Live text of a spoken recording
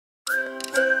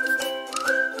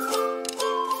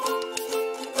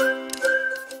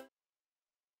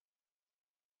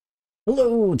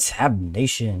Hello Tab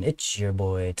Nation, it's your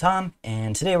boy Tom,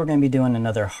 and today we're going to be doing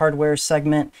another hardware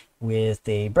segment with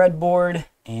a breadboard,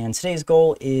 and today's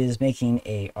goal is making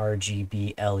a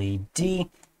RGB LED,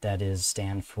 that is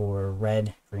stand for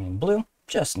red, green, blue,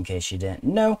 just in case you didn't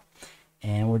know,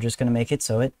 and we're just going to make it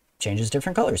so it changes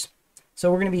different colors.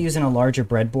 So we're going to be using a larger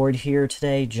breadboard here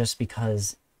today just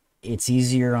because it's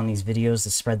easier on these videos to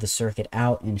spread the circuit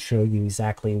out and show you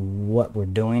exactly what we're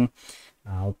doing.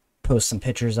 I'll post some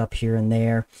pictures up here and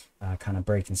there, kind of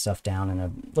breaking stuff down in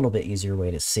a little bit easier way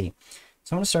to see.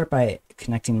 So I'm going to start by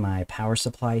connecting my power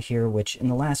supply here, which in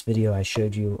the last video I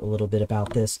showed you a little bit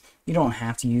about this. You don't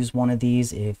have to use one of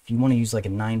these. If you want to use like a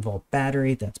 9-volt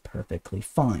battery, that's perfectly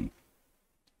fine.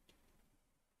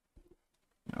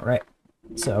 All right,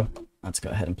 so let's go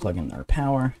ahead and plug in our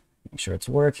power, make sure it's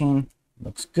working,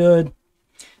 looks good.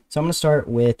 So I'm going to start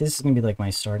with, this is going to be like my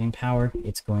starting power.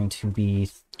 It's going to be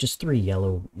just 3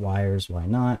 yellow wires, why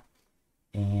not?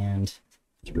 And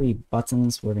 3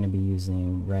 buttons. We're going to be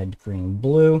using red, green,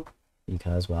 blue,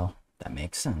 because, well, that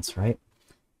makes sense, right?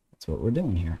 That's what we're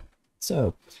doing here.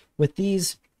 So with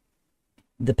these,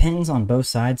 the pins on both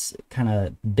sides kind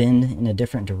of bend in a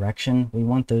different direction. We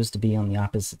want those to be on the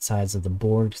opposite sides of the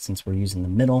board since we're using the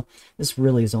middle. This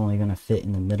really is only going to fit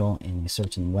in the middle in a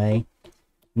certain way.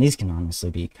 And these can honestly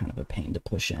be kind of a pain to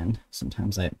push in.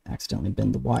 Sometimes I accidentally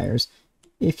bend the wires.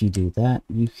 If you do that,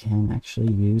 you can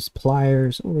actually use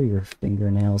pliers or your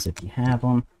fingernails if you have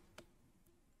them.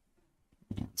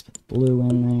 And let's put the blue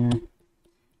in there.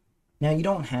 Now you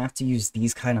don't have to use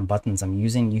these kind of buttons I'm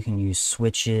using. You can use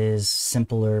switches,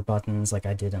 simpler buttons like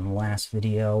I did in the last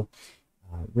video.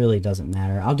 Really doesn't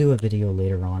matter. I'll do a video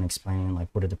later on explaining like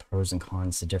what are the pros and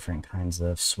cons to different kinds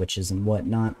of switches and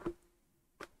whatnot.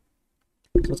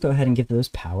 So let's go ahead and give those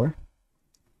power.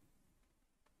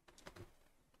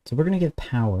 So we're going to give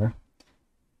power,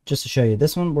 just to show you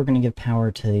this one, we're going to give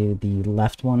power to the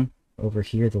left one over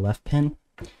here, the left pin.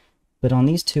 But on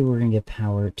these two, we're going to give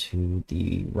power to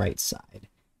the right side.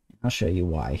 I'll show you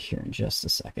why here in just a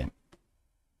second.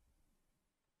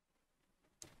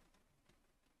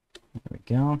 There we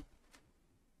go.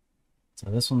 So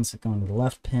this one's going to the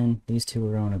left pin, these two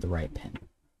are going to the right pin.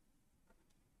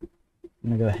 I'm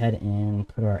going to go ahead and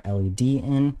put our LED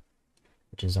in,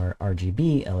 which is our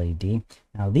RGB LED.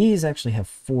 Now these actually have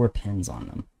 4 pins on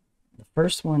them. The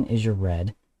first one is your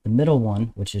red. The middle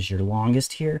one, which is your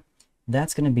longest here,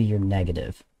 that's going to be your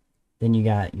negative. Then you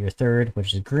got your third,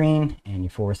 which is green, and your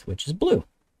fourth, which is blue.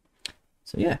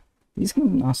 So yeah, these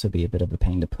can also be a bit of a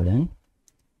pain to put in.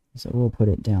 So we'll put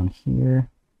it down here.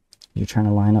 You're trying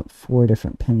to line up 4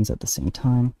 different pins at the same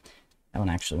time. That one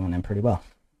actually went in pretty well.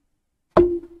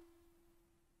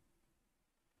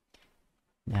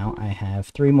 Now I have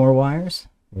 3 more wires,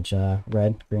 which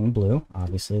red, green, blue.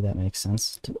 Obviously that makes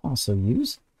sense to also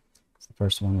use. So the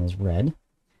first one is red.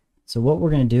 So what we're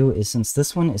going to do is, since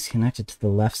this one is connected to the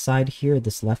left side here,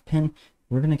 this left pin,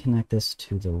 we're going to connect this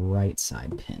to the right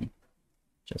side pin.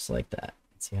 Just like that.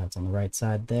 See how it's on the right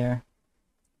side there?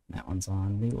 That one's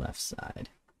on the left side.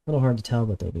 A little hard to tell,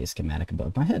 but there'll be a schematic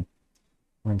above my head.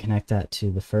 We're going to connect that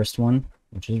to the first one,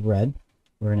 which is red.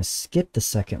 We're going to skip the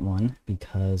second one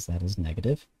because that is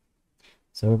negative.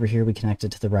 So over here we connect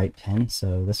it to the right pin.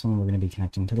 So this one we're going to be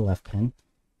connecting to the left pin.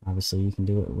 Obviously you can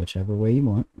do it whichever way you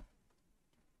want.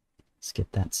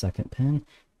 Skip that second pin,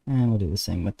 and we'll do the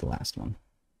same with the last one.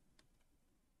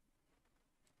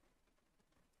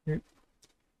 Here.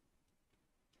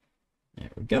 There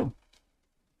we go.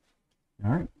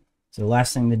 All right. So the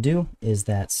last thing to do is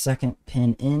that second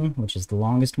pin in, which is the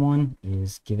longest one,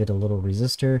 is give it a little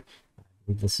resistor.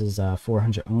 This is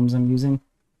 400 ohms I'm using.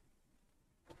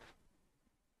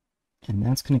 And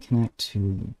that's going to connect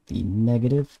to the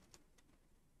negative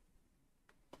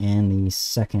and the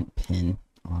second pin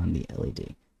on the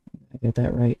LED. I got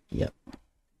that right? Yep.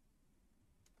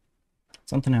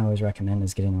 Something I always recommend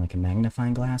is getting like a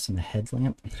magnifying glass and a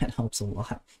headlamp. That helps a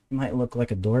lot. You might look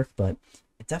like a dork, but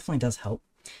it definitely does help.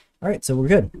 All right, so we're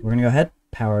good. We're going to go ahead,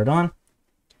 power it on.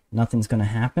 Nothing's going to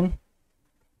happen.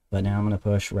 But now I'm going to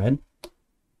push red.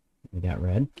 We got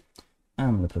red.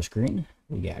 I'm going to push green.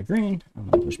 We got green. I'm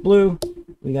going to push blue.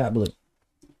 We got blue.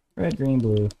 Red, green,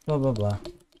 blue, blah, blah, blah.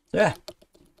 So yeah.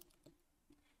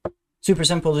 Super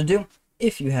simple to do.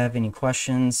 If you have any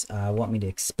questions, want me to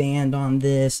expand on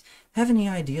this, have any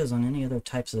ideas on any other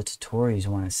types of tutorials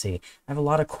you want to see, I have a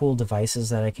lot of cool devices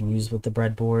that I can use with the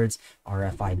breadboards,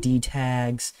 RFID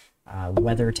tags,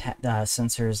 weather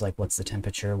sensors like what's the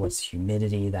temperature, what's the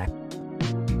humidity, that